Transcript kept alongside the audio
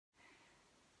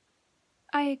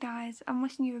Hiya guys, I'm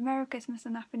wishing you a Merry Christmas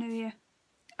and Happy New Year,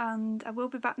 and I will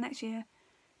be back next year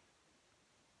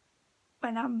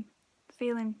when I'm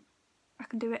feeling I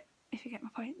can do it, if you get my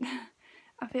point.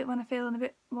 When I'm feeling a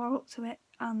bit more up to it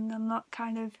and I'm not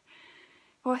kind of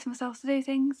forcing myself to do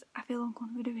things, I feel I'm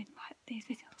going to be doing like these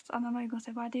videos, and I know you're going to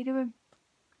say, why do you do them?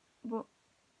 But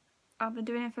I've been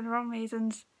doing it for the wrong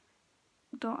reasons.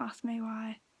 Don't ask me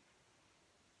why.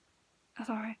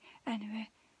 Sorry. Anyway,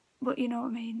 but you know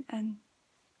what I mean, and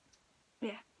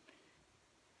yeah,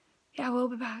 I will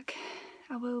be back.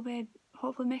 I will be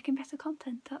hopefully making better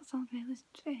content. That sounds really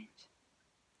strange.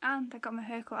 And I got my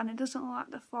haircut, and it doesn't look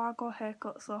like the Fargo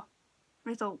haircut, so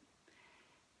result.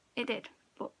 It did,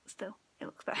 but still, it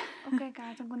looks better. Okay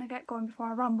guys, I'm gonna get going before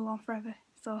I ramble on forever.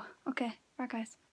 So, okay, bye guys.